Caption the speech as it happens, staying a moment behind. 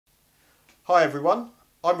Hi everyone,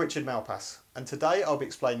 I'm Richard Malpass, and today I'll be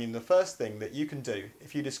explaining the first thing that you can do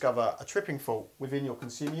if you discover a tripping fault within your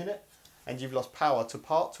consumer unit and you've lost power to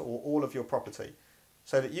part or all of your property,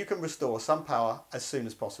 so that you can restore some power as soon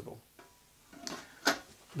as possible.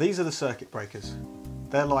 These are the circuit breakers.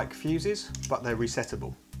 They're like fuses, but they're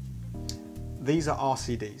resettable. These are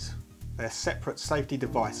RCDs. They're a separate safety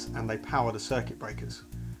device and they power the circuit breakers.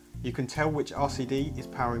 You can tell which RCD is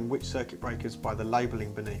powering which circuit breakers by the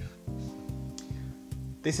labelling beneath.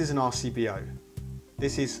 This is an RCBO.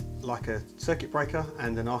 This is like a circuit breaker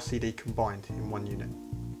and an RCD combined in one unit.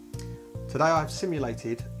 Today I've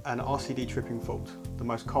simulated an RCD tripping fault, the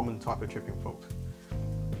most common type of tripping fault.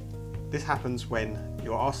 This happens when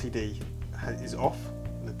your RCD is off,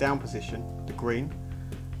 in the down position, the green,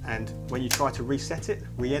 and when you try to reset it,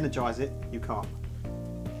 re-energise it, you can't.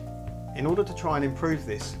 In order to try and improve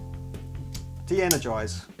this,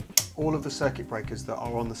 de-energise all of the circuit breakers that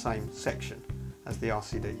are on the same section as the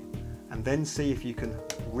RCD, and then see if you can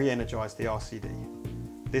re-energise the RCD.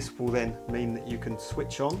 This will then mean that you can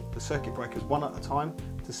switch on the circuit breakers one at a time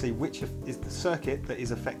to see which is the circuit that is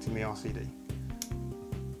affecting the RCD.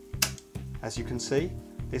 As you can see,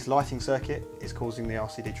 this lighting circuit is causing the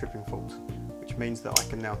RCD tripping fault, which means that I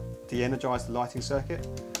can now de-energise the lighting circuit,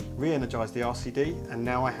 re-energise the RCD, and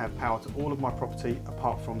now I have power to all of my property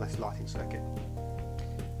apart from this lighting circuit.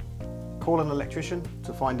 Call an electrician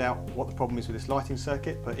to find out what the problem is with this lighting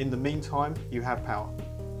circuit, but in the meantime you have power.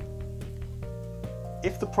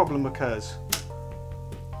 If the problem occurs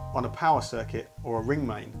on a power circuit or a ring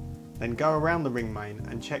main, then go around the ring main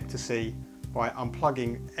and check to see by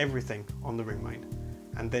unplugging everything on the ring main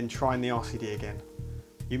and then trying the RCD again.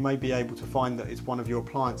 You may be able to find that it's one of your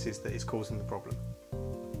appliances that is causing the problem.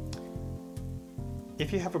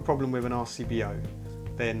 If you have a problem with an RCBO,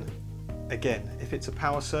 then again, if it's a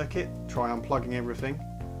power circuit, try unplugging everything,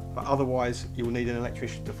 but otherwise you will need an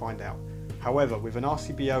electrician to find out. However, with an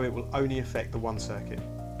RCBO it will only affect the one circuit.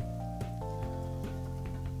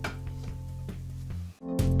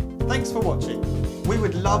 Thanks for watching. We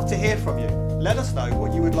would love to hear from you. Let us know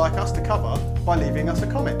what you would like us to cover by leaving us a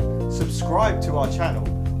comment. Subscribe to our channel,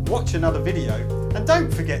 watch another video, and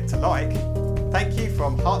don't forget to like. Thank you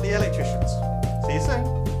from Hartley Electricians. See you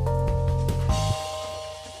soon.